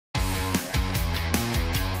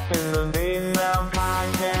to the Deighan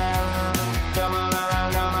podcast. Deighan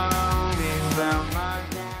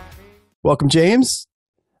podcast. Welcome, James.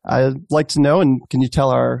 I'd like to know, and can you tell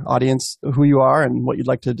our audience who you are and what you'd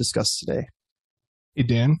like to discuss today? Hey,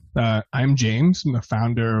 Dan. I'm James. I'm the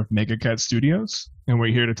founder of MegaCat Studios, and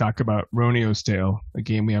we're here to talk about Roniu's Tale, a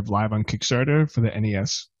game we have live on Kickstarter for the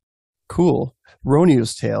NES. Cool.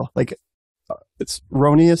 Roniu's Tale. Like, it's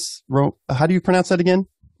Ronius. How do you pronounce that again?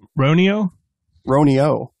 Roniu?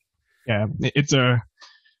 Ronio. Yeah,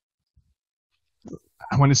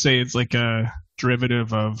 I want to say it's like a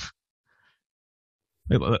derivative of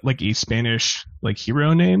like a Spanish like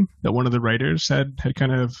hero name that one of the writers had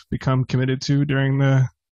kind of become committed to during the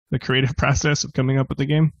creative process of coming up with the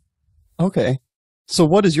game. Okay. So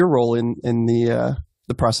what is your role in the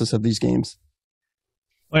process of these games?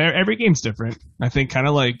 Well, every game's different. I think kind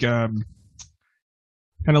of like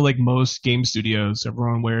most game studios,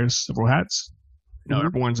 everyone wears several hats. You know,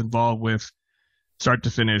 everyone's involved with start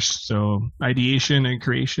to finish. So ideation and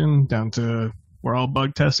creation down to we're all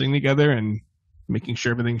bug testing together and making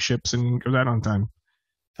sure everything ships and goes out on time.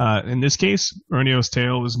 In this case, Roniu's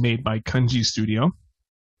Tale was made by Kunji Studio,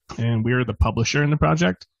 and we're the publisher in the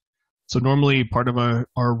project. So normally part of our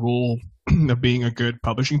role of being a good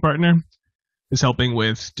publishing partner is helping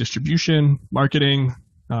with distribution, marketing.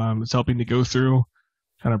 It's helping to go through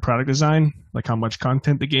kind of product design, like how much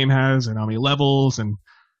content the game has and how many levels and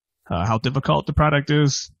how difficult the product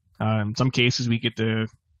is. In some cases, we get to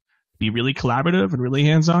be really collaborative and really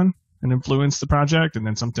hands-on and influence the project. And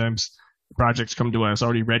then sometimes the projects come to us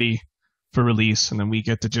already ready for release, and then we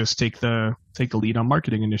get to just take the lead on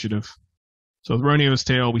marketing initiative. So with Roniu's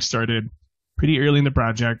Tale, we started pretty early in the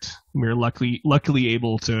project. We were luckily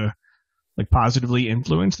able to like positively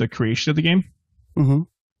influence the creation of the game. Mm-hmm.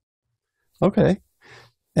 Okay.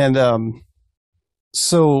 And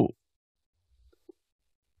so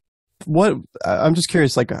what I'm just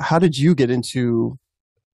curious, like, how did you get into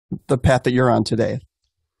the path that you're on today?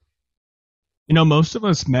 You know, most of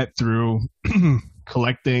us met through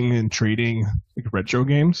collecting and trading like retro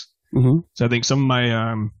games. Mm-hmm. So I think some of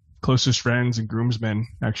my closest friends and groomsmen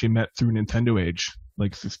actually met through Nintendo Age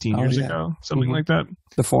like 15 years ago, something like that.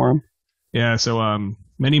 The forum. Yeah. So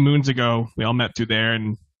many moons ago, we all met through there.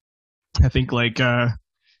 And I think like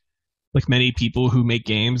many people who make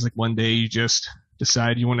games, like one day you just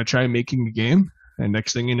decide you want to try making a game. And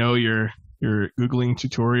next thing you know, you're Googling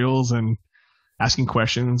tutorials and asking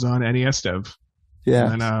questions on NES Dev.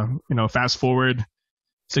 Yeah. And then, fast forward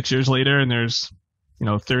 6 years later, and there's,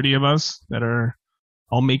 30 of us that are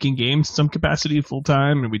all making games in some capacity full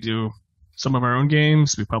time. And we do some of our own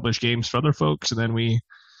games. We publish games for other folks. And then we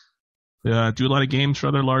do a lot of games for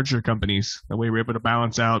other larger companies. That way we're able to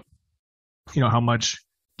balance out, how much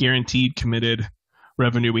guaranteed committed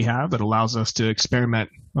revenue we have that allows us to experiment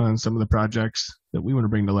on some of the projects that we want to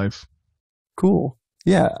bring to life. Cool.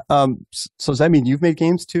 Yeah. So does that mean you've made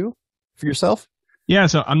games too for yourself? Yeah.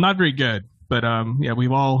 So I'm not very good, but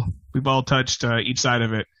we've all touched each side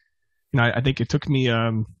of it. I think it took me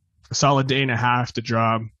a solid day and a half to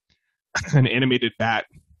draw an animated bat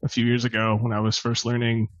a few years ago when I was first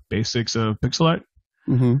learning basics of pixel art.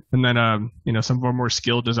 Mm-hmm. And then some of our more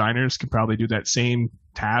skilled designers can probably do that same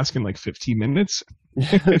task in like 15 minutes.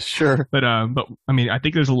 Sure. But I mean, I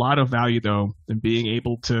think there's a lot of value though in being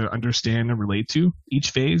able to understand and relate to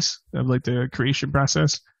each phase of like the creation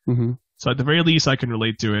process. Mm-hmm. So at the very least, I can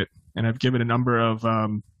relate to it, and I've given a number of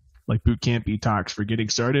like boot camp talks for getting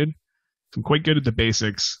started. So I'm quite good at the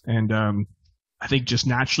basics, and I think just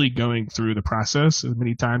naturally going through the process as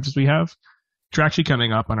many times as we have. We're actually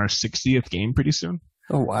coming up on our 60th game pretty soon.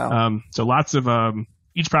 Oh wow! So lots of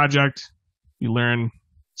each project, you learn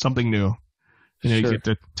something new. You get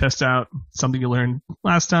to test out something you learned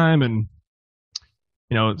last time, and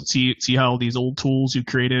see how these old tools you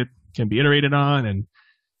created can be iterated on, and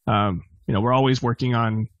we're always working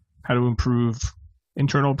on how to improve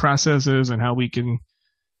internal processes and how we can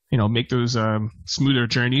make those smoother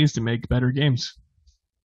journeys to make better games.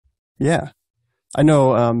 Yeah, I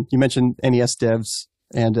know you mentioned NES devs,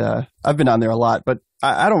 and I've been on there a lot, but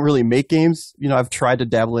I don't really make games. I've tried to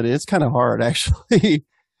dabble in it. It's kind of hard, actually.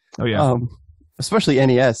 Oh yeah. Especially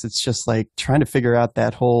NES, it's just like trying to figure out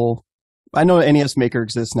that whole. I know NES Maker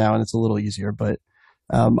exists now, and it's a little easier, but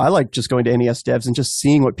I like just going to NES devs and just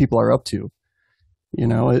seeing what people are up to.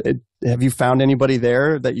 Have you found anybody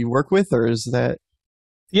there that you work with, or is that?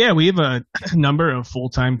 Yeah, we have a number of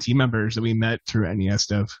full-time team members that we met through NES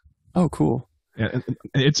Dev. Oh, cool. Yeah,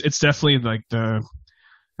 it's definitely like I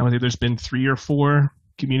would say there's been 3 or 4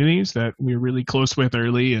 communities that we were really close with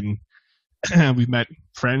early, and we've met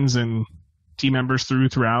friends and team members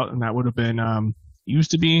throughout, and that would have been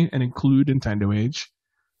used to be and include Nintendo Age,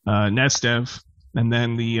 NES Dev, and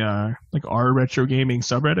then the like our retro gaming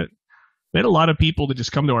subreddit. We had a lot of people that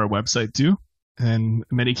just come to our website too, and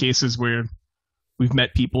in many cases where we've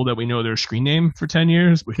met people that we know their screen name for 10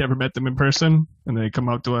 years. We've never met them in person, and they come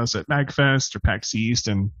up to us at MagFest or PAX East,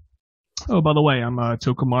 and oh, by the way, I'm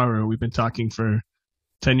Tokumaru. We've been talking for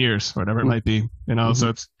 10 years, whatever it might be. You know,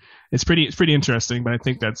 so it's pretty interesting. But I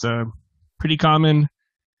think that's a pretty common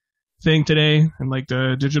thing today in like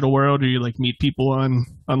the digital world, where you like meet people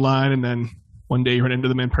online, and then one day you run into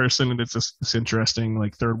them in person, and it's this interesting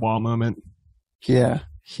like third wall moment. Yeah,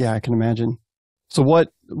 I can imagine. So what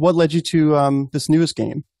led you to this newest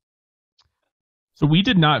game? So we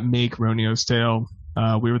did not make Roniu's Tale.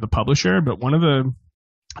 We were the publisher, but one of the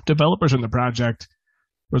developers on the project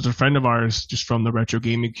was a friend of ours just from the retro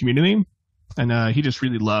gaming community. And he just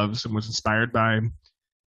really loves and was inspired by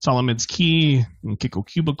Solomon's Key and Kickle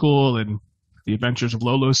Cubicle and the Adventures of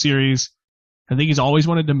Lolo series. I think he's always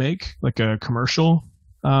wanted to make like a commercial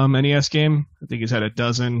NES game. I think he's had a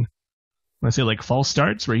dozen, I say like false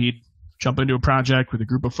starts, where he'd jump into a project with a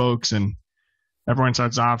group of folks and everyone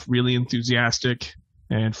starts off really enthusiastic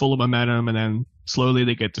and full of momentum, and then slowly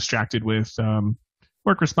they get distracted with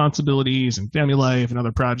work responsibilities and family life and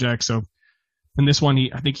other projects. So in this one,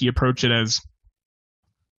 I think he approached it as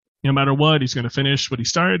no matter what, he's going to finish what he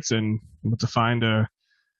starts and to find a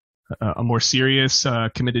more serious,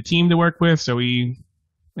 committed team to work with. So he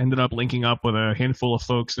ended up linking up with a handful of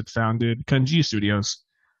folks that founded Kanji Studios.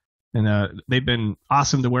 And they've been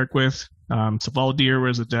awesome to work with. So Valdir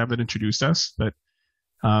was the dev that introduced us, but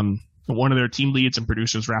one of their team leads and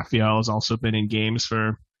producers, Raphael, has also been in games for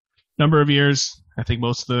a number of years. I think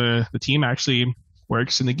most of the team actually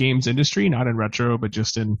works in the games industry, not in retro, but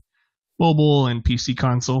just in mobile and PC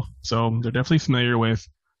console. So they're definitely familiar with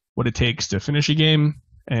what it takes to finish a game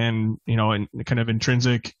and, you know, and kind of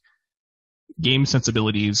intrinsic game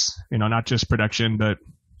sensibilities, you know, not just production, but,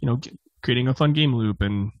 you know, creating a fun game loop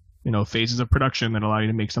and, you know, phases of production that allow you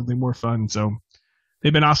to make something more fun. So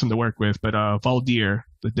they've been awesome to work with, but Valdir,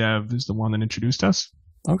 the dev, is the one that introduced us.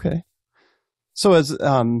 Okay. So as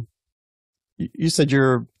you said,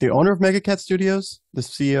 you're the owner of Megacat Studios, the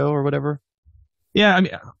CEO or whatever? Yeah, I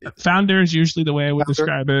mean, founder is usually the way I would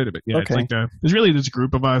describe it. But yeah, Okay. it's like there's really this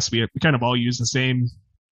group of us. We kind of all use the same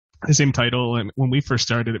title. And when we first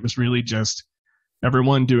started, it was really just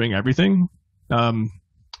everyone doing everything. You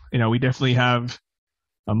know, we definitely have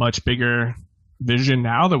a much bigger vision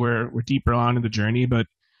now that we're deeper on in the journey. But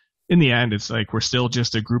in the end, it's like we're still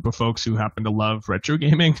just a group of folks who happen to love retro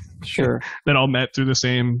gaming. Sure. That all met through the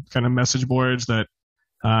same kind of message boards that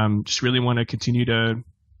just really want to continue to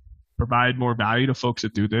provide more value to folks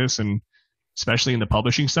that do this. And especially in the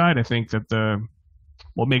publishing side, I think that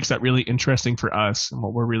what makes that really interesting for us and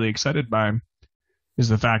what we're really excited by is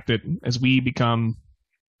the fact that as we become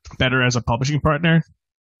better as a publishing partner,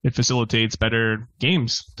 it facilitates better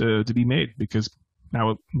games to be made, because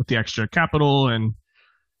now with the extra capital and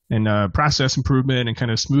process improvement and kind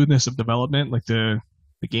of smoothness of development, like the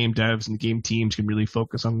game devs and the game teams can really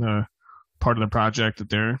focus on the part of the project that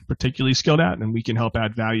they're particularly skilled at, and we can help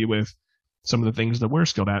add value with some of the things that we're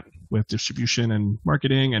skilled at with distribution and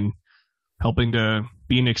marketing, and helping to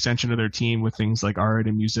be an extension of their team with things like art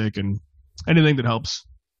and music and anything that helps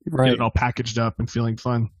get it all packaged up and feeling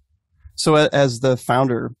fun. So as the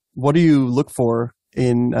founder, what do you look for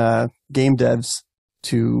in game devs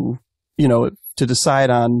to decide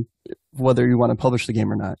on whether you want to publish the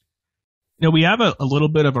game or not? You know, we have a little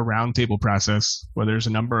bit of a roundtable process where there's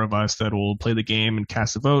a number of us that will play the game and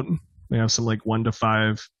cast a vote. We have some like 1 to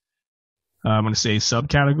 5, I'm going to say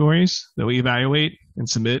subcategories that we evaluate and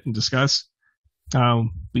submit and discuss.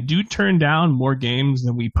 We do turn down more games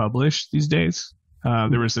than we publish these days.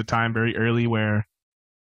 There was a time very early where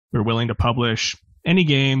we were willing to publish any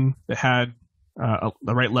game that had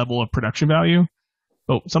the right level of production value.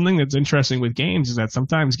 But something that's interesting with games is that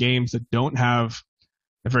sometimes games that don't have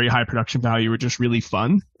a very high production value are just really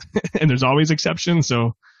fun, and there's always exceptions.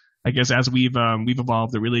 So I guess as we've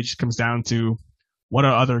evolved, it really just comes down to what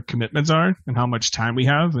our other commitments are and how much time we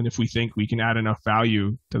have, and if we think we can add enough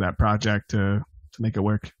value to that project to make it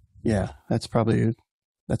work. Yeah, that's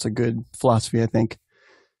a good philosophy, I think.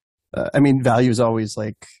 I mean, value is always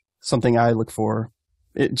like something I look for.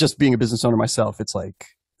 Just being a business owner myself, it's like,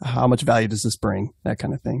 how much value does this bring? That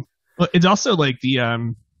kind of thing. Well, it's also like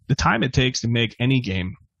the time it takes to make any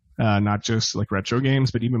game, not just like retro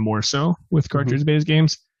games, but even more so with cartridge-based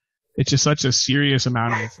games. It's just such a serious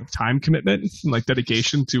amount of time commitment and like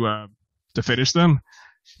dedication to finish them.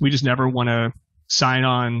 We just never want to sign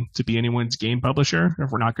on to be anyone's game publisher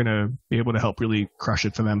if we're not going to be able to help really crush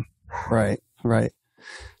it for them. Right. Right.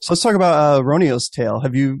 So let's talk about Roniu's Tale.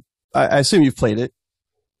 Have you? I assume you've played it.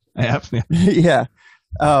 I have. Yeah.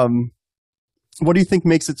 Yeah. What do you think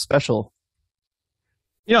makes it special?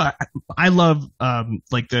 I love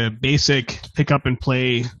like the basic pick up and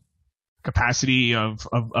play capacity of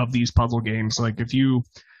these puzzle games. Like if you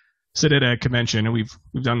sit at a convention, and we've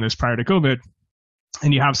done this prior to COVID,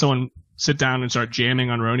 and you have someone sit down and start jamming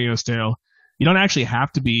on Roniu's Tale, you don't actually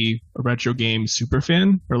have to be a retro game super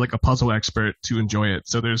fan or like a puzzle expert to enjoy it.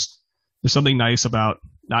 So there's something nice about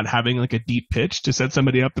not having like a deep pitch to set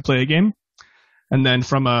somebody up to play a game. And then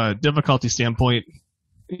from a difficulty standpoint,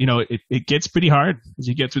 it gets pretty hard as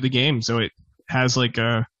you get through the game. So it has like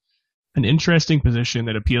an interesting position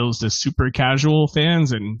that appeals to super casual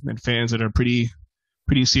fans and fans that are pretty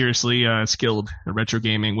seriously skilled at retro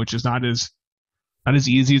gaming, which is not as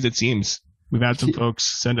easy as it seems. We've had some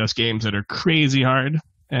folks send us games that are crazy hard,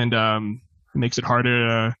 and it makes it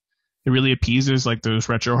harder. It really appeases like those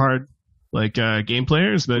retro hard like game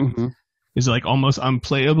players, but is like almost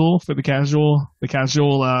unplayable for the casual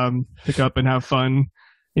pick up and have fun.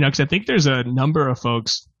 Because I think there's a number of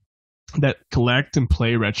folks that collect and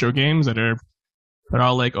play retro games that are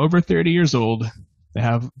like over 30 years old. They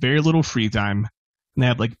have very little free time. And they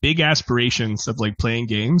have like big aspirations of like playing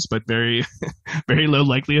games, but very, very low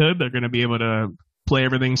likelihood they're going to be able to play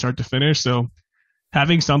everything start to finish. So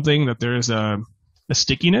having something that there's a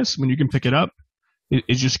stickiness when you can pick it up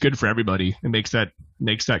is just good for everybody. It makes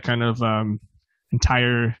that kind of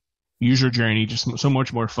entire user journey just so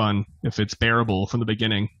much more fun if it's bearable from the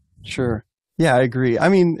beginning. Sure. Yeah, I agree. I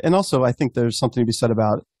mean, and also I think there's something to be said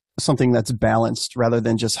about something that's balanced rather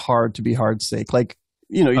than just hard to be hard's sake. Like,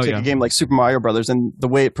 you take a game like Super Mario Brothers, and the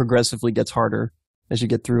way it progressively gets harder as you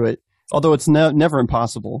get through it. Although it's never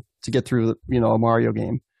impossible to get through, a Mario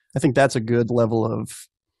game. I think that's a good level of,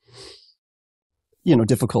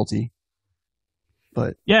 difficulty.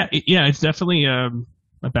 But it's definitely a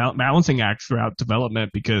balancing act throughout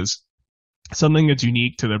development, because something that's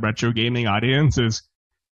unique to the retro gaming audience is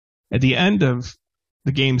at the end of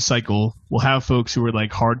the game cycle, we'll have folks who are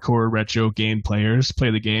like hardcore retro game players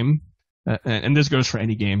play the game. And this goes for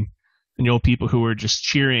any game. And you'll have people who are just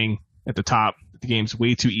cheering at the top. The game's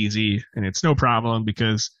way too easy, and it's no problem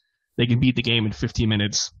because they can beat the game in 15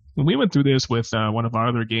 minutes. And we went through this with one of our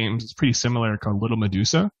other games. It's pretty similar, called Little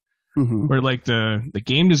Medusa, where like the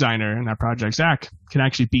game designer in that project, Zach, can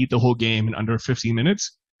actually beat the whole game in under 15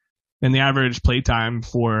 minutes. And the average playtime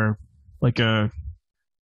for like a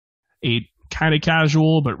kind of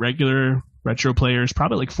casual but regular retro player is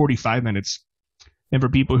probably like 45 minutes. And for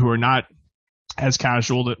people who are not as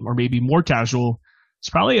casual or maybe more casual, it's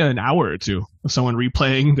probably an hour or two of someone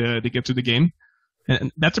replaying to get through the game. And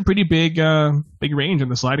that's a pretty big range on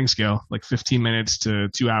the sliding scale, like 15 minutes to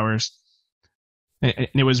 2 hours. And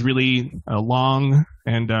it was really a long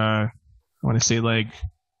and I want to say like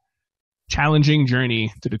challenging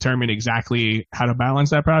journey to determine exactly how to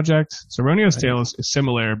balance that project. So Roniu's Tale is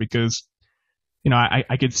similar because,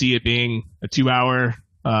 I could see it being a 2 hour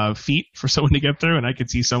feat for someone to get through, and I could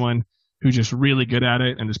see someone who's just really good at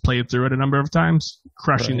it and has played through it a number of times,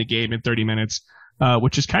 crushing the game in 30 minutes,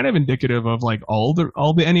 which is kind of indicative of like all the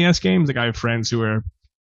NES games. Like I have friends who are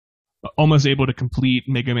almost able to complete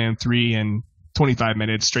Mega Man 3 in 25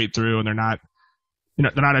 minutes straight through, and they're not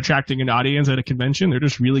attracting an audience at a convention. They're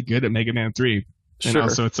just really good at Mega Man 3. Sure.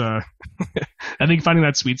 So it's I think finding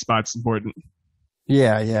that sweet spot's important.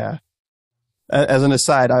 Yeah. As an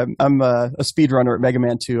aside, I'm a speedrunner at Mega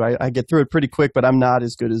Man 2. I get through it pretty quick, but I'm not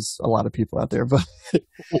as good as a lot of people out there. But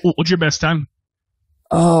what's your best time?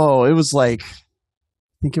 Oh, it was like,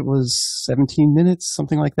 I think it was 17 minutes,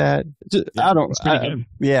 something like that.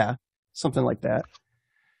 Yeah, something like that.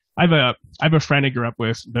 I have a friend I grew up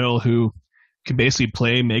with, Bill, who can basically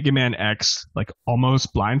play Mega Man X like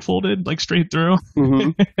almost blindfolded, like straight through.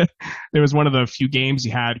 There was one of the few games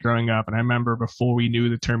he had growing up, and I remember before we knew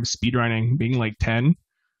the term speedrunning, being like 10,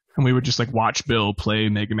 and we would just like watch Bill play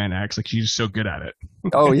Mega Man X. Like he's so good at it.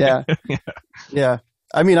 Oh yeah. Yeah.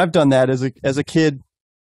 I mean, I've done that as a kid.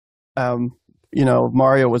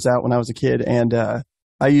 Mario was out when I was a kid, and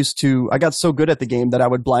I got so good at the game that I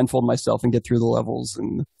would blindfold myself and get through the levels,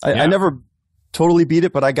 and I never totally beat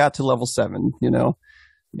it, but I got to level 7, Yeah,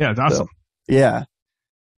 it's awesome. So, yeah.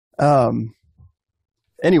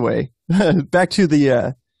 Anyway, back to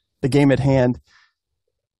the game at hand.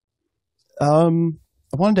 I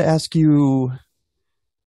wanted to ask you,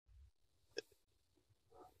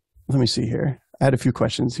 let me see here. I had a few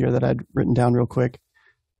questions here that I'd written down real quick.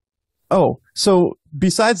 Oh, so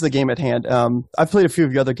besides the game at hand, I've played a few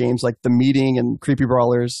of the other games like The Meeting and Creepy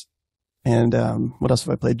Brawlers. And what else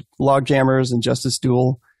have I played? Log Jammers and Justice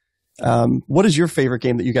Duel. What is your favorite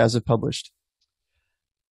game that you guys have published?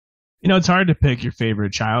 It's hard to pick your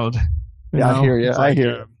favorite child. I hear you. I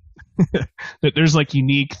hear there's like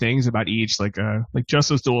unique things about each. Like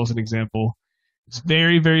Justice Duel is an example. It's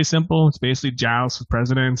very, very simple. It's basically Joust with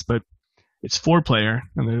presidents, but it's 4-player,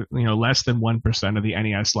 and less than 1% of the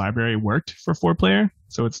NES library worked for 4-player.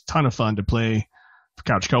 So it's a ton of fun to play for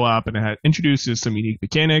couch co-op, and it introduces some unique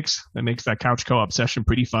mechanics that makes that couch co-op session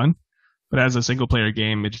pretty fun. But as a single-player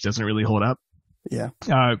game, it just doesn't really hold up. Yeah.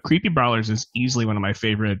 Creepy Brawlers is easily one of my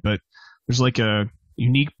favorite, but there's like a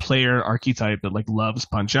unique player archetype that like loves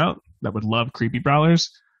Punch-Out, that would love Creepy Brawlers.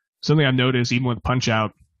 Something I've noticed even with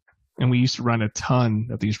Punch-Out, and we used to run a ton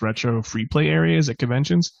of these retro free play areas at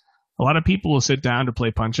conventions. A lot of people will sit down to play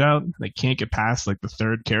Punch-Out. They can't get past like the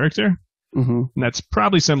third character. Mm-hmm. And that's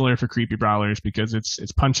probably similar for Creepy Brawlers because it's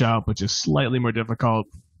Punch-Out, which is slightly more difficult.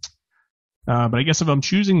 But I guess if I'm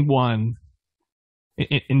choosing one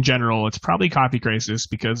in general, it's probably Coffee Crisis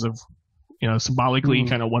because of, symbolically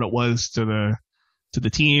kind of what it was to the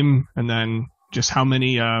team, and then just how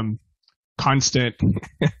many constant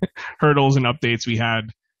hurdles and updates we had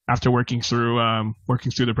after working through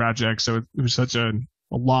the project. So it was such a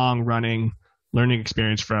long running learning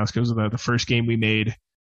experience for us because it was the first game we made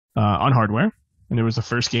on hardware, and it was the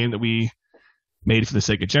first game that we made for the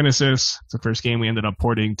Sega Genesis. It's the first game we ended up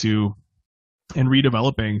porting to and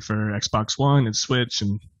redeveloping for Xbox One and Switch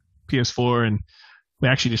and PS4, and we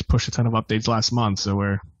actually just pushed a ton of updates last month, so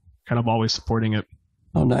we're kind of always supporting it.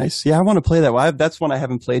 Oh, nice. Yeah, I want to play that. That's one I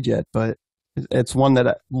haven't played yet, but it's one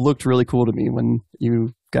that looked really cool to me when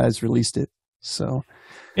you guys released it. So,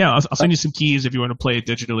 yeah, I'll send you some keys if you want to play it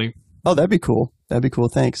digitally. Oh, that'd be cool.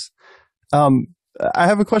 Thanks. I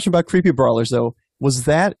have a question about Creepy Brawlers, though. Is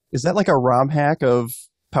that like a ROM hack of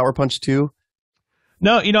Power Punch 2?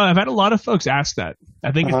 No, I've had a lot of folks ask that.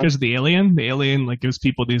 I think it's because of the alien. The alien like gives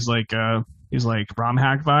people these ROM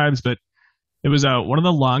hack vibes, but it was one of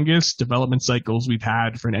the longest development cycles we've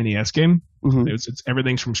had for an NES game. Mm-hmm. It's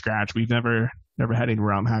everything's from scratch. We've never had any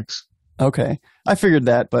ROM hacks. Okay, I figured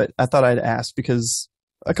that, but I thought I'd ask because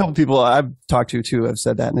a couple people I've talked to too have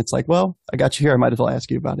said that, and it's like, well, I got you here. I might as well ask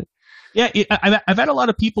you about it. Yeah, I've had a lot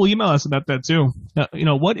of people email us about that too.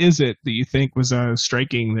 What is it that you think was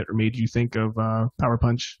striking that made you think of Power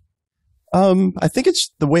Punch? I think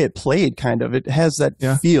it's the way it played, kind of. It has that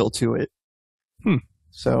feel to it.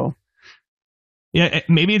 So, yeah,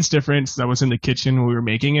 maybe it's different since I was in the kitchen when we were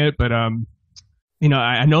making it, but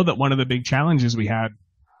I know that one of the big challenges we had,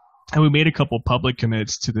 and we made a couple public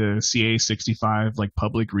commits to the CA65 like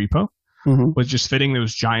public repo. Mm-hmm. Was just fitting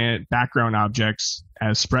those giant background objects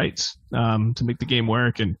as sprites to make the game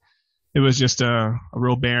work, and it was just a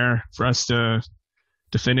real bear for us to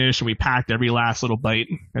finish. And we packed every last little bite,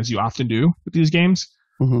 as you often do with these games.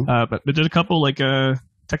 Mm-hmm. But there's a couple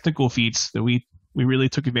technical feats that we really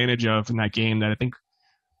took advantage of in that game that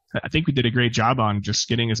I think we did a great job on just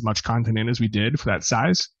getting as much content in as we did for that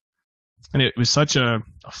size. And it was such a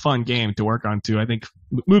fun game to work on too. I think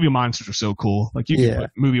movie monsters are so cool. Like you can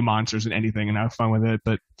put movie monsters in anything and have fun with it.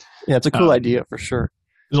 But yeah, it's a cool idea for sure.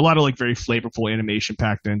 There's a lot of very flavorful animation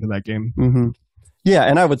packed into that game. Mm-hmm. Yeah,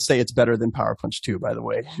 and I would say it's better than Power Punch 2, by the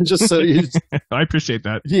way. Just so you. I appreciate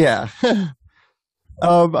that. Yeah.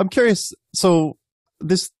 I'm curious. So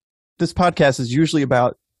this podcast is usually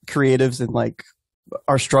about creatives and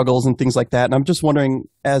our struggles and things like that. And I'm just wondering,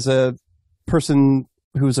 as a person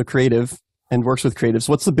who's a creative and works with creatives,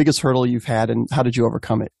 what's the biggest hurdle you've had and how did you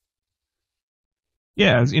overcome it?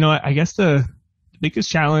 Yeah, I guess the biggest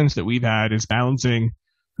challenge that we've had is balancing,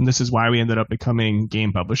 and this is why we ended up becoming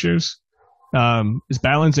game publishers, is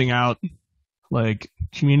balancing out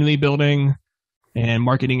community building and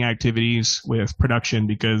marketing activities with production,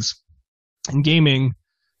 because in gaming,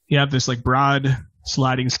 you have this broad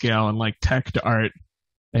sliding scale and tech to art,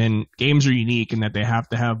 and games are unique in that they have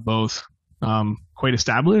to have both quite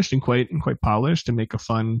established and quite polished to make a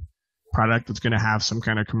fun product that's going to have some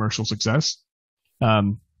kind of commercial success.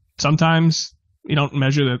 Sometimes you don't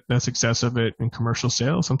measure the success of it in commercial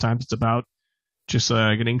sales. Sometimes it's about just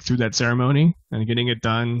getting through that ceremony and getting it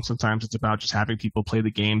done. Sometimes it's about just having people play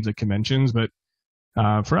the games at conventions. But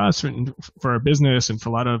for us, for our business, and for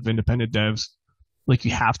a lot of independent devs,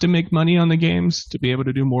 you have to make money on the games to be able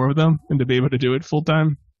to do more of them and to be able to do it full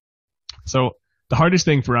time. So the hardest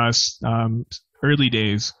thing for us, early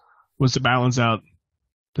days, was to balance out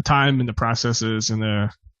the time and the processes and the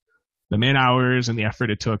man hours and the effort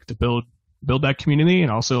it took to build that community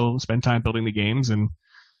and also spend time building the games. And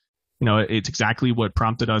it's exactly what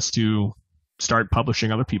prompted us to start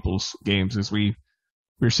publishing other people's games. As we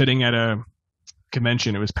were sitting at a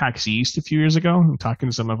convention, it was PAX East a few years ago, and talking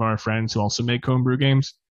to some of our friends who also make homebrew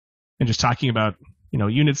games. and just talking about,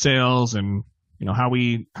 unit sales and, how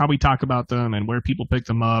we talk about them and where people pick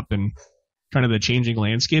them up and kind of the changing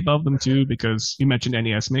landscape of them too, because you mentioned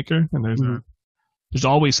NES Maker, and there's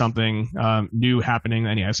always something new happening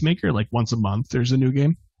in NES Maker. Like once a month, there's a new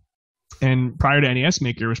game. And prior to NES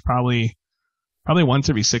Maker, it was probably once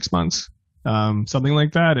every 6 months, something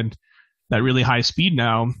like that. And that really high speed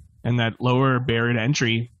now and that lower barrier to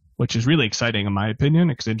entry, which is really exciting in my opinion,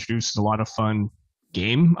 because it introduces a lot of fun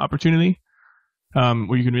game opportunity,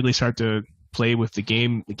 where you can really start to play with the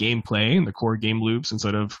gameplay and the core game loops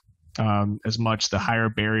instead of as much the higher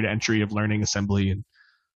barrier to entry of learning assembly, and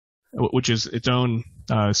which is its own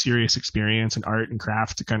serious experience and art and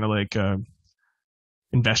craft to kind of like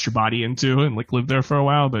invest your body into and like live there for a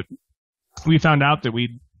while. But we found out that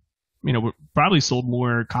we probably sold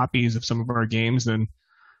more copies of some of our games than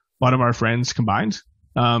a lot of our friends combined.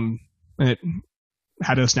 And it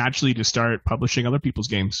had us naturally to start publishing other people's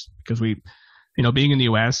games because we, being in the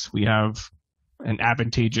US, we have an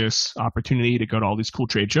advantageous opportunity to go to all these cool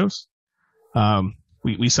trade shows.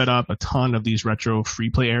 We set up a ton of these retro free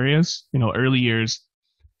play areas. Early years,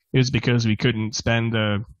 it was because we couldn't spend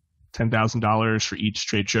 $10,000 for each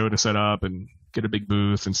trade show to set up and get a big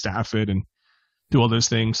booth and staff it and do all those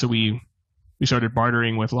things. So we started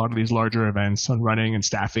bartering with a lot of these larger events on running and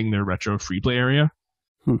staffing their retro free play area.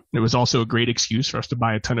 It was also a great excuse for us to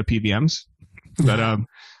buy a ton of PVMs. But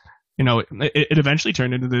it eventually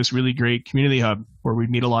turned into this really great community hub where we'd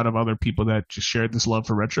meet a lot of other people that just shared this love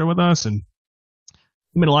for retro with us, and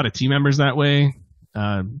we met a lot of team members that way.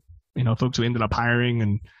 Folks who ended up hiring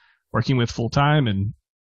and working with full time, and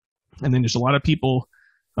then just a lot of people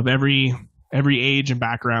of every age and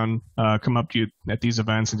background come up to you at these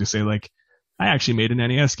events and just say like, I actually made an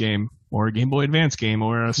NES game or a Game Boy Advance game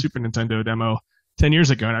or a Super Nintendo demo 10 years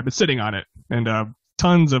ago, and I've been sitting on it. And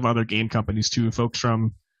tons of other game companies too, folks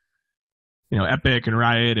from Epic and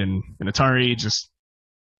Riot and Atari just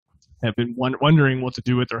have been wondering what to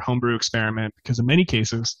do with their homebrew experiment, because in many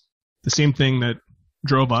cases, the same thing that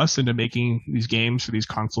drove us into making these games for these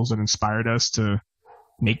consoles that inspired us to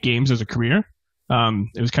make games as a career,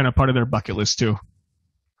 it was kind of part of their bucket list too.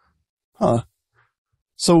 Huh.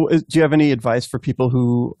 So do you have any advice for people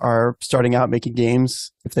who are starting out making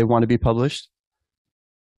games if they want to be published?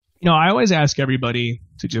 I always ask everybody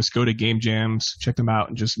to just go to game jams, check them out,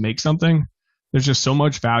 and just make something. There's just so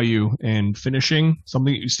much value in finishing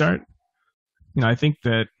something that you start. I think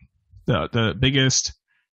that the biggest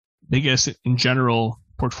in general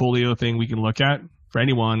portfolio thing we can look at for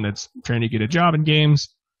anyone that's trying to get a job in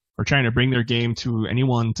games or trying to bring their game to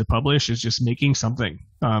anyone to publish is just making something.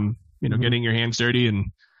 Getting your hands dirty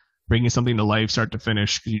and bringing something to life, start to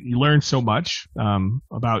finish. You learn so much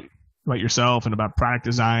about yourself and about product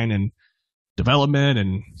design and development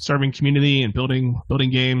and serving community and building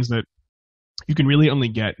games that you can really only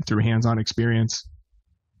get through hands-on experience.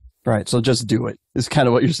 Right. So just do it is kind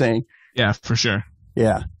of what you're saying. Yeah, for sure.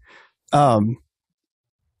 Yeah.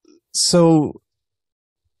 So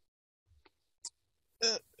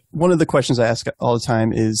one of the questions I ask all the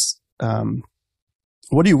time is,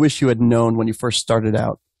 what do you wish you had known when you first started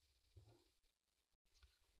out?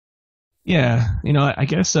 Yeah. I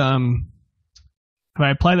guess, if I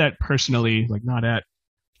apply that personally, like not at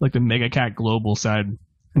like the MegaCat global side,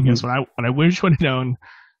 I guess what I wish would have known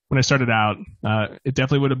when I started out, it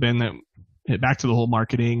definitely would have been that back to the whole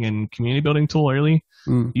marketing and community building tool early.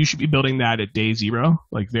 You should be building that at day zero.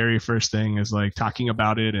 Like very first thing is like talking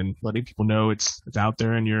about it and letting people know it's out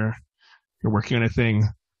there and you're working on a thing.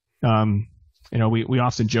 We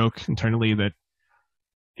often joke internally that,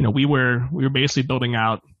 we were basically building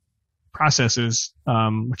out processes,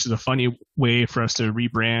 which is a funny way for us to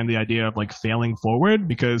rebrand the idea of like failing forward,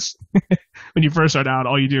 because when you first start out,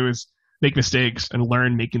 all you do is make mistakes and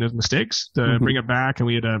learn making those mistakes to bring it back. And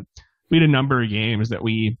we had a number of games that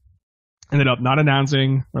we ended up not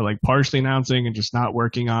announcing or like partially announcing and just not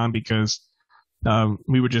working on because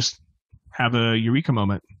we would just have a eureka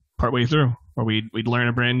moment partway through, or we'd learn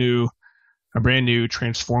a brand new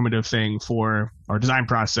transformative thing for our design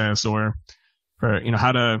process, or for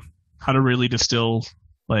how to really distill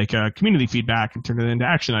like community feedback and turn it into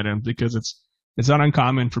action items, because it's not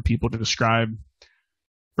uncommon for people to describe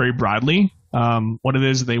very broadly what it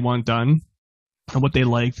is they want done and what they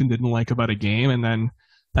liked and didn't like about a game, and then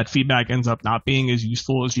that feedback ends up not being as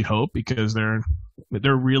useful as you hope because they're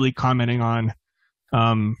really commenting on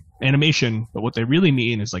animation, but what they really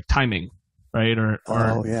mean is like timing, right?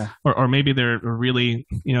 Or maybe they're really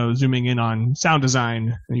zooming in on sound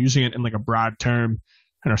design and using it in like a broad term,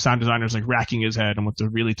 and our sound designer's like racking his head, and what they're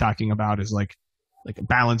really talking about is like like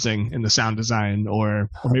balancing in the sound design, or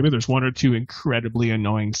maybe there's one or two incredibly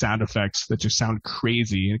annoying sound effects that just sound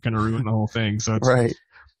crazy and kind of ruin the whole thing. So Right.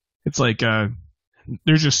 it's like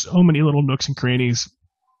there's just so many little nooks and crannies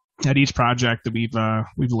at each project that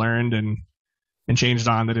we've learned and changed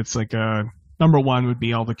on, that it's like number one would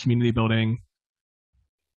be all the community building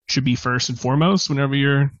should be first and foremost whenever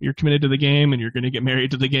you're committed to the game and you're going to get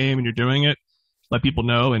married to the game and you're doing it. Let people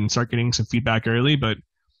know and start getting some feedback early. But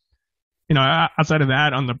outside of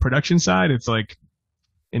that, on the production side, it's like,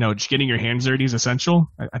 just getting your hands dirty is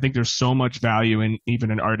essential. I think there's so much value in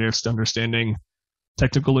even an artist understanding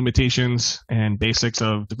technical limitations and basics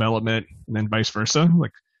of development, and then vice versa.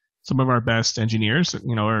 Like some of our best engineers,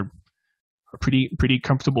 are pretty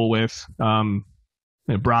comfortable with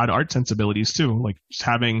broad art sensibilities too. Like just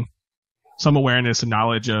having some awareness and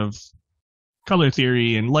knowledge of color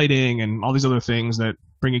theory and lighting and all these other things that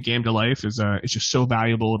bring a game to life is just so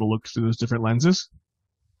valuable to look through those different lenses.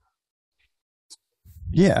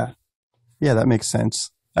 Yeah, that makes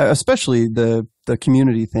sense. Especially the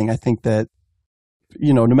community thing. I think that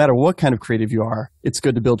no matter what kind of creative you are, it's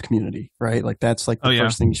good to build community, right? Like that's like the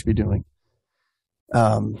first thing you should be doing.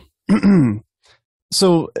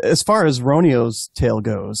 So as far as Roniu's tale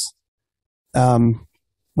goes,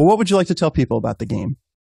 what would you like to tell people about the game?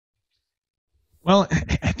 Well,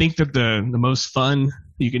 I think that the most fun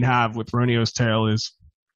you can have with Roniu's tale is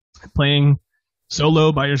playing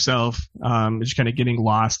solo by yourself, just kind of getting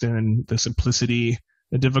lost in the simplicity,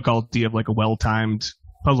 the difficulty of like a well-timed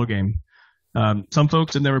puzzle game. Some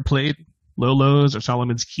folks have never played Lolo's or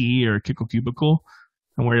Solomon's Key or Kickle Cubicle,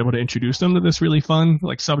 and we're able to introduce them to this really fun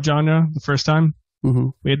like subgenre the first time. Mm-hmm.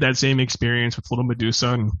 We had that same experience with Little Medusa,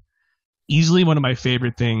 and easily one of my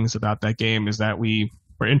favorite things about that game is that we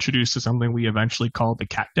were introduced to something we eventually called the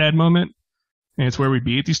cat dad moment. And it's where we'd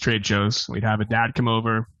be at these trade shows. We'd have a dad come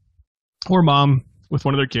over or mom with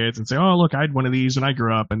one of their kids and say, oh, look, I had one of these when I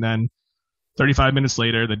grew up. And then 35 minutes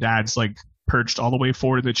later, the dad's like perched all the way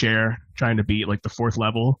forward of the chair trying to beat like the fourth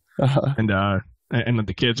level. Uh-huh. And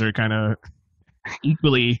the kids are kind of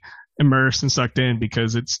equally immersed and sucked in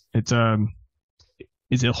because it's a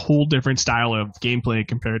whole different style of gameplay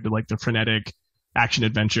compared to like the frenetic action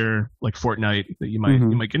adventure like Fortnite that you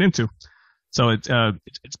might get into. So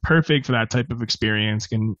it's perfect for that type of experience.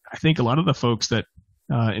 And I think a lot of the folks that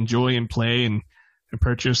enjoy and play and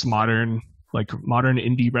purchase modern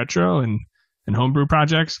indie retro and homebrew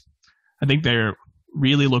projects, I think they're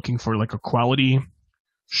really looking for like a quality,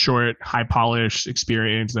 short, high polished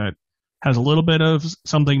experience that has a little bit of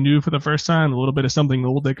something new for the first time, a little bit of something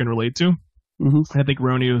old they can relate to. Mm-hmm. I think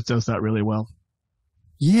Roniu does that really well.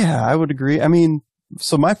 Yeah, I would agree. I mean,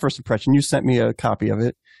 so my first impression, you sent me a copy of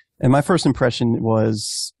it, and my first impression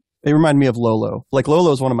was, it reminded me of Lolo. Like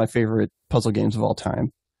Lolo is one of my favorite puzzle games of all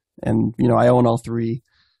time. And, I own all three,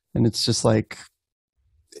 and it's just like,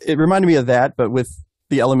 it reminded me of that, but with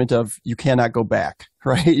the element of you cannot go back,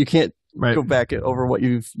 right? You can't go back over what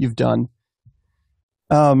you've done.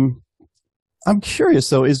 I'm curious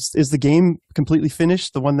though, is the game completely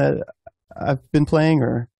finished? The one that I've been playing,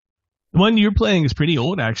 or the one you're playing is pretty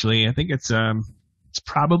old, actually. I think it's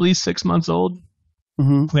probably 6 months old.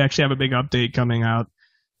 Mm-hmm. We actually have a big update coming out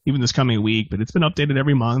even this coming week, but it's been updated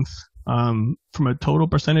every month. From a total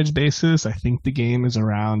percentage basis, I think the game is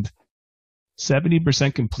around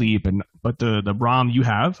 70% complete, but the ROM you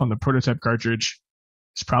have on the prototype cartridge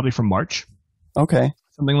is probably from March. Okay.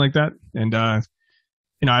 Something like that. And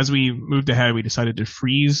as we moved ahead, we decided to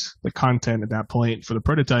freeze the content at that point for the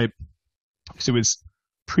prototype. So it was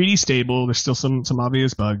pretty stable. There's still some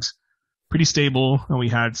obvious bugs. Pretty stable, and we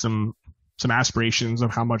had some aspirations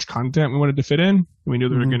of how much content we wanted to fit in. We knew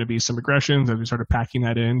there were going to be some regressions as we started packing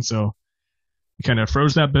that in. So we kind of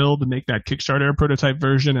froze that build to make that Kickstarter prototype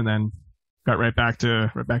version, and then got right back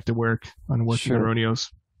to work on working on Ronius.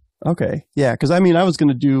 Okay, yeah, because I mean, I was going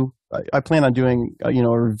to do. I plan on doing a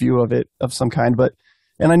review of it of some kind,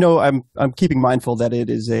 and I know I'm keeping mindful that it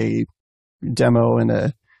is a demo and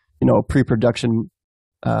a pre-production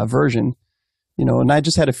version. And I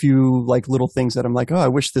just had a few like little things that I'm like, oh, I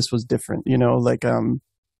wish this was different.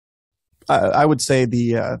 I would say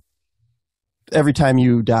the every time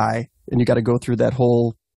you die and you got to go through that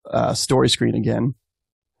whole story screen again.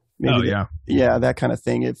 Yeah, that kind of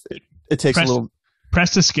thing. It takes a little.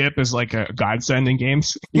 Press to skip is like a godsend in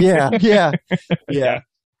games. Yeah.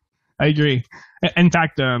 I agree. In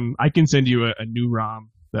fact, I can send you a new ROM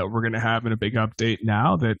that we're going to have in a big update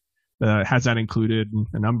now that has that included and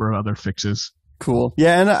a number of other fixes. Cool.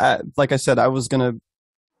 Yeah, and like I said, I was going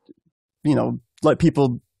to, let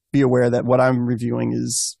people be aware that what I'm reviewing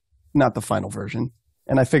is not the final version.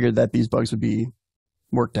 And I figured that these bugs would be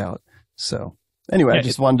worked out. So, Anyway, Yeah, I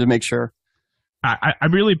just wanted to make sure. I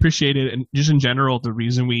really appreciate it. And just in general, the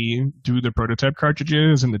reason we do the prototype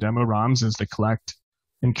cartridges and the demo ROMs is to collect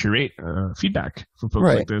and curate feedback from folks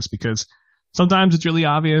Right. like this, because sometimes it's really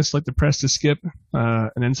obvious, like the press to skip.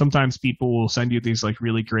 And then sometimes people will send you these like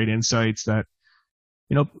really great insights that,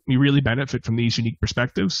 you really benefit from these unique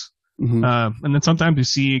perspectives. Mhm. And then sometimes we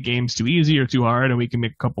see a game's too easy or too hard, and we can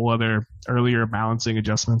make a couple other earlier balancing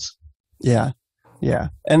adjustments. Yeah. Yeah.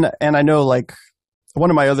 And I know like one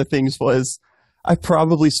of my other things was I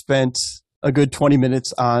probably spent a good 20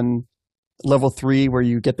 minutes on level 3 where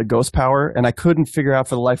you get the ghost power, and I couldn't figure out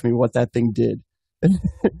for the life of me what that thing did.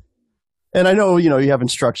 And I know, you have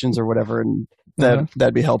instructions or whatever, and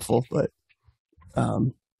that'd be helpful, but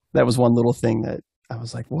that was one little thing that I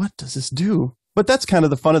was like, what does this do? But that's kind of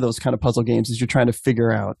the fun of those kind of puzzle games, is you're trying to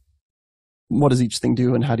figure out what does each thing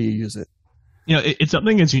do and how do you use it. It's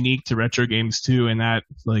something that's unique to retro games too, in that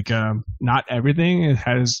like not everything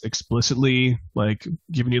has explicitly like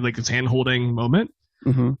given you like this hand holding moment.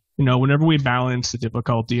 Mm-hmm. Whenever we balance the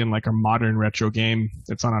difficulty in like a modern retro game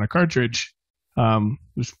that's not on a cartridge,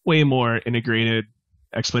 there's way more integrated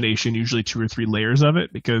explanation, usually 2 or 3 layers of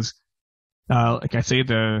it, because like I say,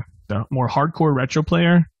 the more hardcore retro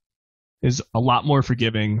player is a lot more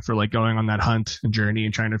forgiving for like going on that hunt and journey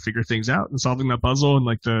and trying to figure things out and solving that puzzle. And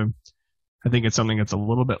like I think it's something that's a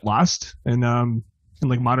little bit lost in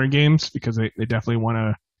like modern games, because they definitely want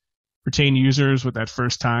to retain users with that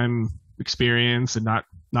first time experience and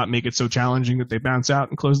not make it so challenging that they bounce out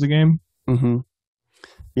and close the game. Mm-hmm.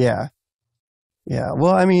 Yeah. Yeah.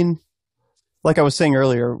 Well, I mean, like I was saying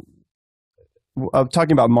earlier,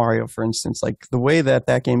 talking about Mario, for instance, like the way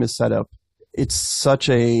that game is set up, it's set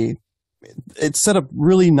up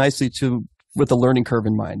really nicely with the learning curve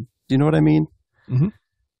in mind. Do you know what I mean? Mm-hmm.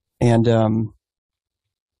 And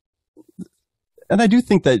I do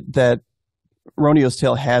think that Roniu's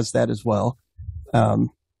Tale has that as well.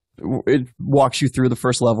 It walks you through the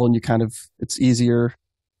first level, and it's easier.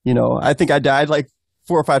 I think I died like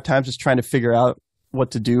 4 or 5 times just trying to figure out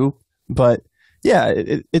what to do. But yeah,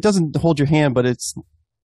 it doesn't hold your hand, but it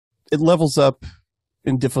levels up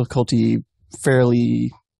in difficulty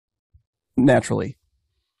fairly naturally.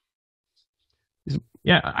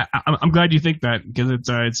 Yeah, I'm glad you think that, because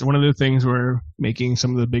it's one of the things we're making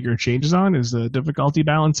some of the bigger changes on is the difficulty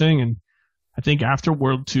balancing. And I think after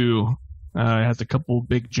World 2, it has a couple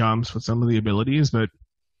big jumps with some of the abilities, but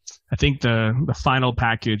I think the final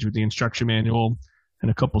package with the instruction manual and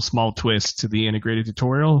a couple small twists to the integrated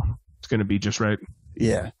tutorial, it's going to be just right.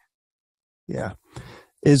 Yeah. Yeah.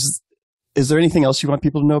 Is there anything else you want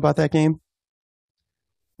people to know about that game?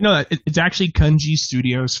 It's actually Kunji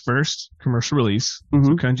Studios' first commercial release. Mm-hmm.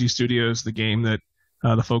 So Kunji Studios, the game that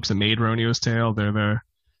the folks that made Roniu's Tale, they're the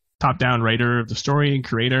top-down writer of the story and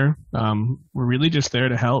creator. We're really just there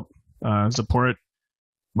to help support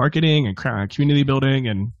marketing and community building,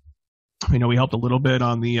 and we helped a little bit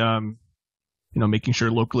on the making sure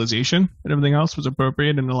localization and everything else was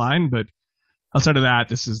appropriate and aligned. But outside of that,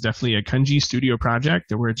 this is definitely a Kunji Studio project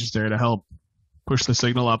that we're just there to help push the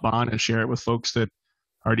signal up on and share it with folks that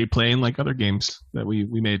already playing like other games that we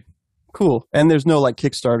made. Cool. And there's no like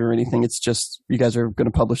Kickstarter or anything. It's just you guys are going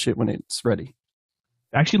to publish it when it's ready.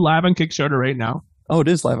 Actually live on Kickstarter right now. Oh, it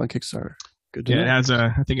is live on Kickstarter. Good to know. It has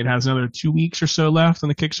I think it has another 2 weeks or so left on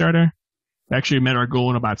the Kickstarter. We actually met our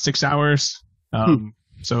goal in about 6 hours.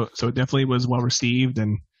 So it definitely was well received,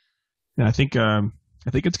 and I think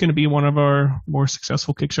it's going to be one of our more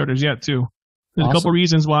successful Kickstarters yet too. There's Awesome. a couple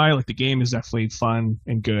reasons why. Like the game is definitely fun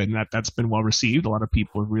and good, and that's been well received. A lot of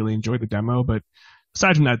people have really enjoyed the demo. But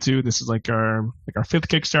aside from that too, this is like our 5th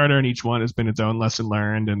Kickstarter, and each one has been its own lesson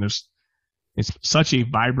learned. And it's such a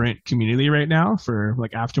vibrant community right now for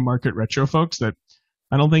like aftermarket retro folks that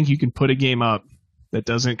I don't think you can put a game up that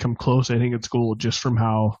doesn't come close. I think it's cool just from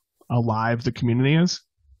how alive the community is.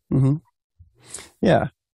 Mm-hmm. Yeah.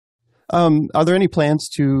 Are there any plans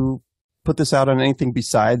to put this out on anything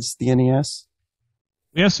besides the NES?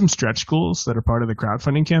 We have some stretch goals that are part of the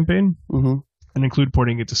crowdfunding campaign, Mm-hmm. and include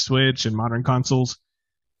porting it to Switch and modern consoles.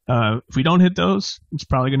 If we don't hit those, it's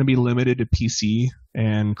probably going to be limited to PC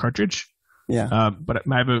and cartridge. Yeah. But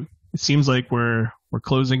it seems like we're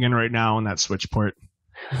closing in right now on that Switch port.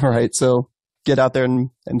 All right. So get out there and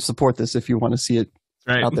support this if you want to see it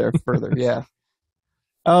Right. out there further. Yeah.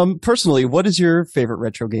 Personally, what is your favorite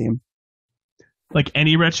retro game? Like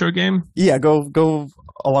any retro game. Yeah, go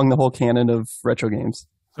along the whole canon of retro games.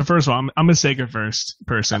 So first of all, I'm a Sega first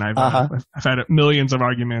person. I've had millions of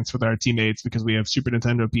arguments with our teammates because we have Super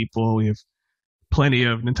Nintendo people. We have plenty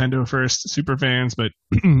of Nintendo first super fans, but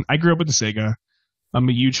I grew up with the Sega. I'm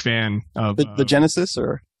a huge fan of The Genesis,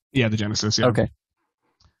 or yeah, the Genesis. Yeah. okay,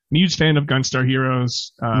 I'm a huge fan of Gunstar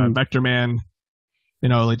Heroes, Vector Man. You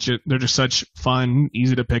know, they're just such fun,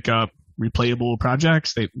 easy to pick up, replayable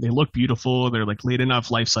projects. They look beautiful. They're like late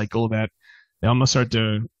enough life cycle that they almost start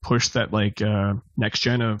to push that like next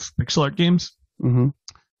gen of pixel art games. Mm-hmm.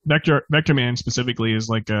 Vector Man specifically is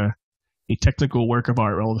like a technical work of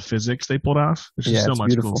art. All the physics they pulled off. There's just so much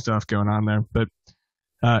beautiful. Cool stuff going on there. But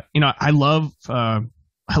you know, I love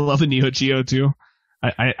the Neo Geo too.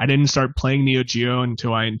 I didn't start playing Neo Geo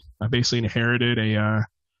until I basically inherited a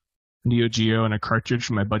Neo Geo and a cartridge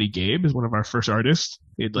from my buddy Gabe, is one of our first artists.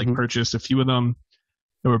 He had like purchased a few of them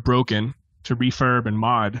that were broken to refurb and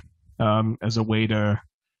mod as a way to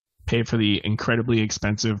pay for the incredibly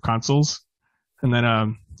expensive consoles. And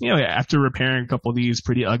then you know, after repairing a couple of these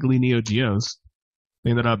pretty ugly Neo Geos, we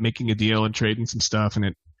ended up making a deal and trading some stuff,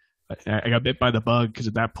 and I got bit by the bug because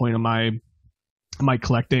at that point in my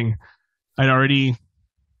collecting, I'd already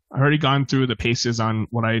gone through the paces on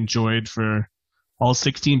what I enjoyed for all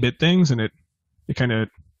 16-bit things, and it kind of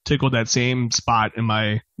tickled that same spot in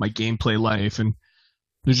my gameplay life. And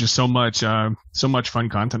there's just so much fun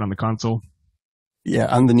content on the console. Yeah,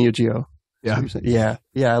 on the Neo Geo. Yeah,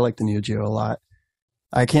 I like the Neo Geo a lot.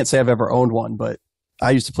 I can't say I've ever owned one, but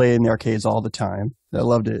I used to play it in the arcades all the time. I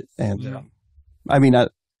loved it, and I mean, I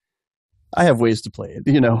have ways to play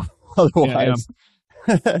it, you know. Otherwise,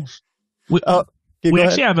 we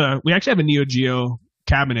actually have a Neo Geo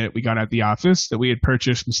cabinet we got at the office that we had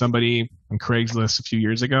purchased from somebody on Craigslist a few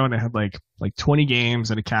years ago, and it had like 20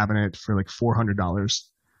 games in a cabinet for like $400.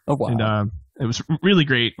 Oh wow! And it was really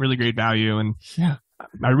great value. And I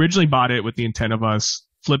originally bought it with the intent of us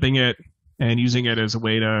flipping it and using it as a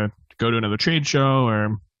way to go to another trade show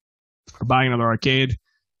or buying another arcade.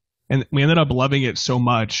 And we ended up loving it so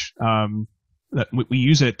much that we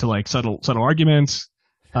use it to like settle arguments,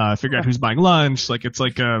 figure out who's buying lunch. Like it's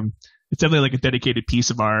definitely like a dedicated piece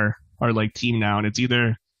of our like team now, and it's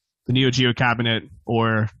either the Neo Geo cabinet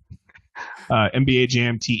or NBA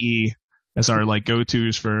Jam TE as our like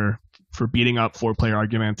go-tos for beating up 4-player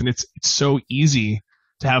arguments. And it's so easy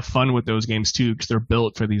to have fun with those games too, because they're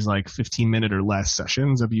built for these like 15-minute or less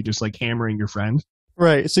sessions of you just like hammering your friend.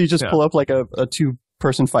 Right. So you just pull up like a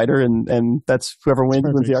 2-person fighter, and that's whoever wins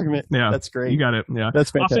the argument. Yeah, that's great. You got it. Yeah,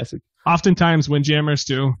 that's fantastic. Oftentimes Windjammers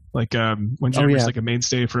too. Like Windjammers like a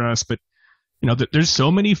mainstay for us, but you know, there's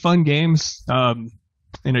so many fun games.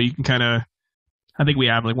 You know, you can kind of, I think we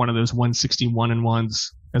have like one of those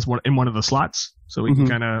 161-1s as one of the slots, so we can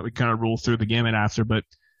kind of roll through the gamut after. But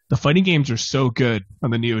the fighting games are so good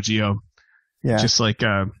on the Neo Geo. Yeah, just like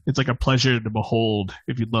it's like a pleasure to behold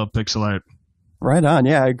if you love pixel art. Right on.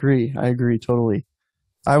 Yeah, I agree totally.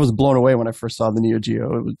 I was blown away when I first saw the Neo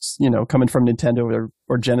Geo. It was, you know, coming from Nintendo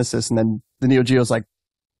or Genesis, and then the Neo Geo is like,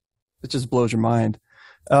 it just blows your mind.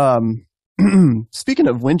 Speaking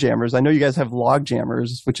of Windjammers, I know you guys have log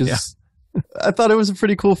jammers, which is, I thought it was a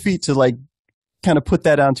pretty cool feat to like kind of put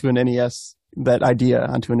that onto an NES, that idea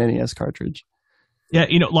onto an NES cartridge. Yeah,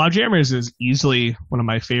 you know, log jammers is easily one of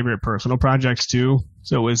my favorite personal projects too.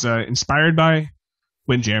 So it was inspired by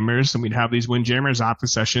Windjammers, and we'd have these Windjammers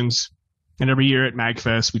office sessions. And every year at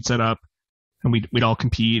MagFest, we'd set up and we'd all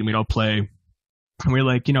compete and we'd all play. And we were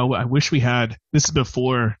like, you know, I wish we had, this is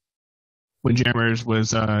before Windjammers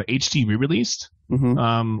was HD re-released,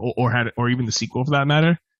 or even the sequel for that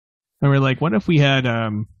matter. And we were like, what if we had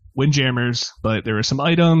Windjammers, but there were some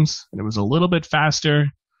items and it was a little bit faster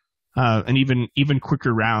and even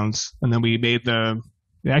quicker rounds. And then we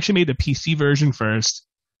actually made the PC version first,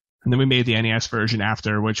 and then we made the NES version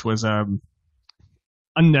after, which was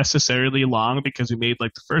unnecessarily long because we made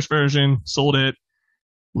like the first version, sold it,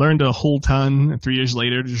 learned a whole ton, and 3 years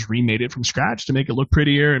later just remade it from scratch to make it look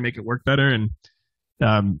prettier and make it work better. And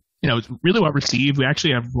you know, it's really well received. We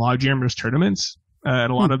actually have Logjammers tournaments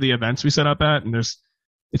at a lot of the events we set up at, and it's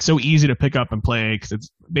so easy to pick up and play because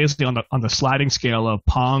it's basically on the sliding scale of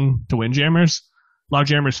Pong to Windjammers.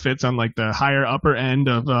 Logjammers fits on like the higher upper end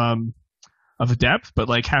of depth, but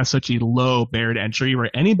like has such a low barrier to entry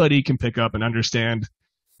where anybody can pick up and understand,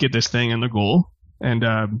 get this thing in the goal.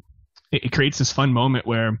 And it creates this fun moment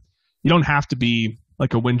where you don't have to be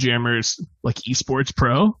like a Windjammers like esports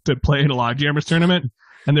pro to play in a Logjammers tournament.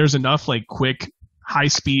 And there's enough like quick, high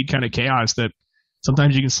speed kind of chaos that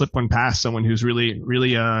sometimes you can slip one past someone who's really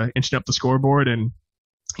inching up the scoreboard, and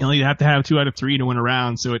you only have to have 2 out of 3 to win a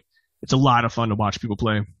round. So it's a lot of fun to watch people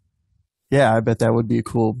play. Yeah, I bet that would be a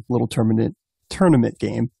cool little tournament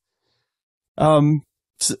game.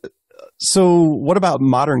 So what about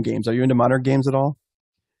modern games? Are you into modern games at all?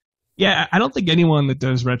 Yeah, I don't think anyone that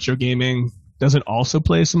does retro gaming doesn't also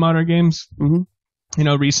play some modern games. Mm-hmm. You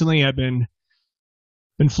know, recently I've been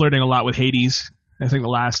flirting a lot with Hades, I think the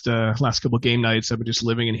last couple of game nights I've been just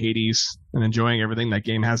living in Hades and enjoying everything that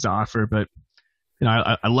game has to offer. But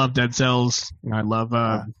I love Dead Cells. I love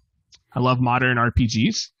modern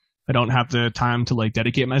RPGs. I don't have the time to like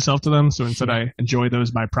dedicate myself to them, so instead I enjoy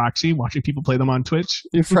those by proxy, watching people play them on Twitch.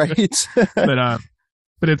 Right.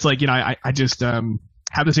 But it's like I just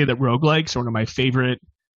have to say that roguelikes are one of my favorite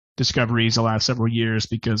discoveries the last several years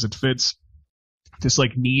because it fits this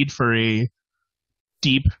like need for a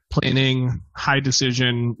deep planning, high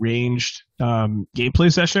decision ranged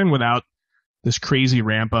gameplay session without this crazy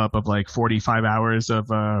ramp up of like 45 hours of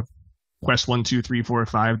quest 1, 2, 3, 4,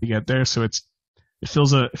 5 to get there. So it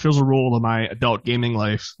fills a role in my adult gaming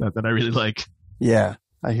life that I really like. Yeah,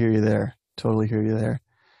 I hear you there. Totally hear you there.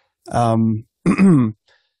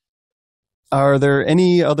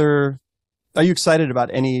 Are you excited about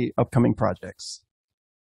any upcoming projects?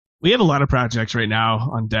 We have a lot of projects right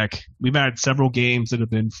now on deck. We've had several games that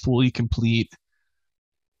have been fully complete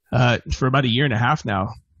for about a year and a half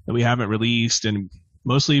now that we haven't released, and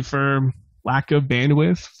mostly for lack of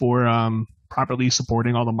bandwidth for properly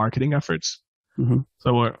supporting all the marketing efforts. Mm-hmm.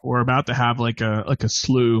 So we're about to have like a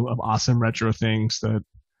slew of awesome retro things, that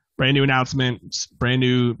brand new announcements, brand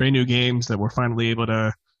new games that we're finally able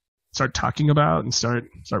to start talking about and start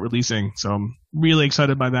releasing. So I'm really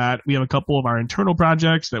excited by that. We have a couple of our internal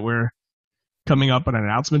projects that we're coming up on an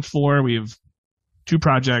announcement for. We have 2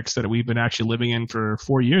 projects that we've been actually living in for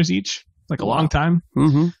 4 years each, like a long time,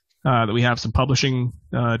 that we have some publishing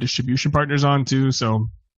distribution partners on too. So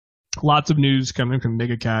lots of news coming from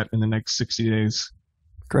MegaCat in the next 60 days.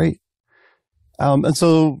 Great. And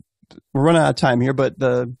so we're running out of time here, but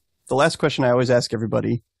the last question I always ask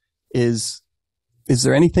everybody is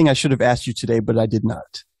there anything I should have asked you today, but I did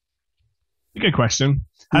not? Good question.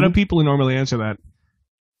 How do people normally answer that?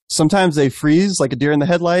 Sometimes they freeze like a deer in the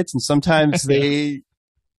headlights, and sometimes they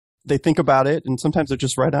think about it, and sometimes they're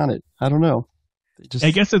just right on it. I don't know.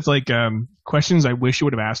 I guess it's like questions I wish you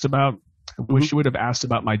would have asked about. I wish you would have asked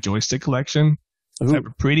about my joystick collection. I have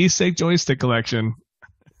a pretty sick joystick collection.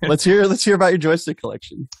 Let's hear about your joystick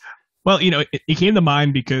collection. Well, it came to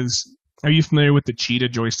mind because are you familiar with the Cheetah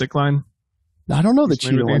joystick line? I don't know the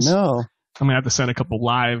Cheetah one, no. I'm going to have to send a couple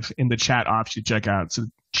live in the chat off to check out. So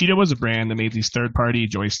Cheetah was a brand that made these third-party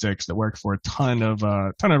joysticks that worked for a ton of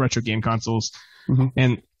retro game consoles,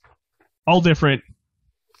 and all different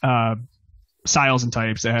styles and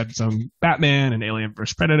types. They had some Batman and Alien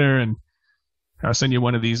vs. Predator, and I'll send you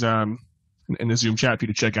one of these in the Zoom chat for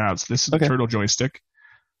you to check out. So this is the Turtle joystick.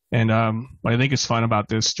 And what I think is fun about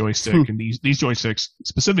this joystick and these joysticks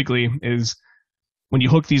specifically is when you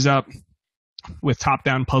hook these up with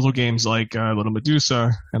top-down puzzle games like Little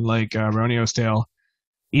Medusa and like Roniu's Tale,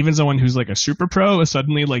 even someone who's like a super pro is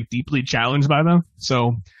suddenly like deeply challenged by them.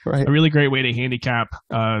 So a really great way to handicap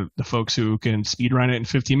the folks who can speedrun it in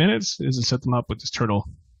 15 minutes is to set them up with this turtle.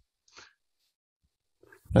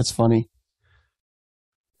 That's funny.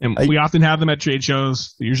 And we often have them at trade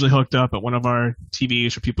shows. They're usually hooked up at one of our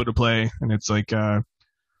TVs for people to play. And it's like probably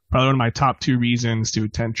one of my top 2 reasons to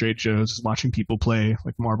attend trade shows is watching people play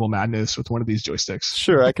like Marble Madness with one of these joysticks.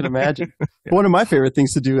 Sure, I can imagine. Yeah. One of my favorite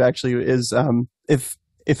things to do actually is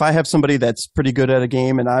if I have somebody that's pretty good at a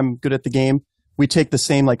game and I'm good at the game, we take the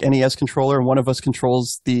same like NES controller and one of us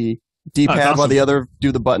controls the D-pad while the other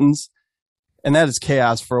do the buttons. And that is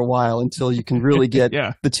chaos for a while until you can really get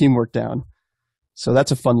the teamwork down. So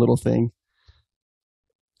that's a fun little thing.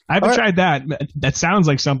 I haven't tried that. That sounds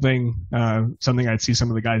like something I'd see some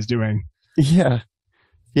of the guys doing. Yeah.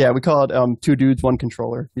 Yeah, we call it 2 dudes, 1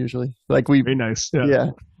 controller, usually. Very nice.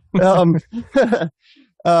 Yeah. And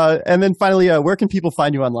then finally, where can people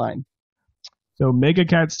find you online? So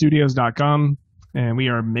megacatstudios.com, and we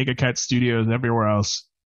are Megacat Studios everywhere else.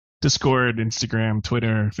 Discord, Instagram,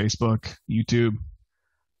 Twitter, Facebook, YouTube.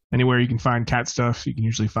 Anywhere you can find cat stuff, you can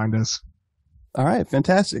usually find us. All right,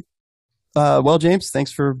 fantastic. Well, James, thanks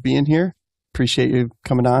for being here. Appreciate you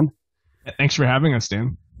coming on. Thanks for having us,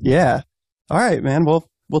 Dan. Yeah. All right, man.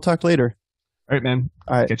 We'll talk later. All right, man.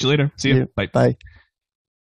 All right. Catch you later. See you. Bye. Bye.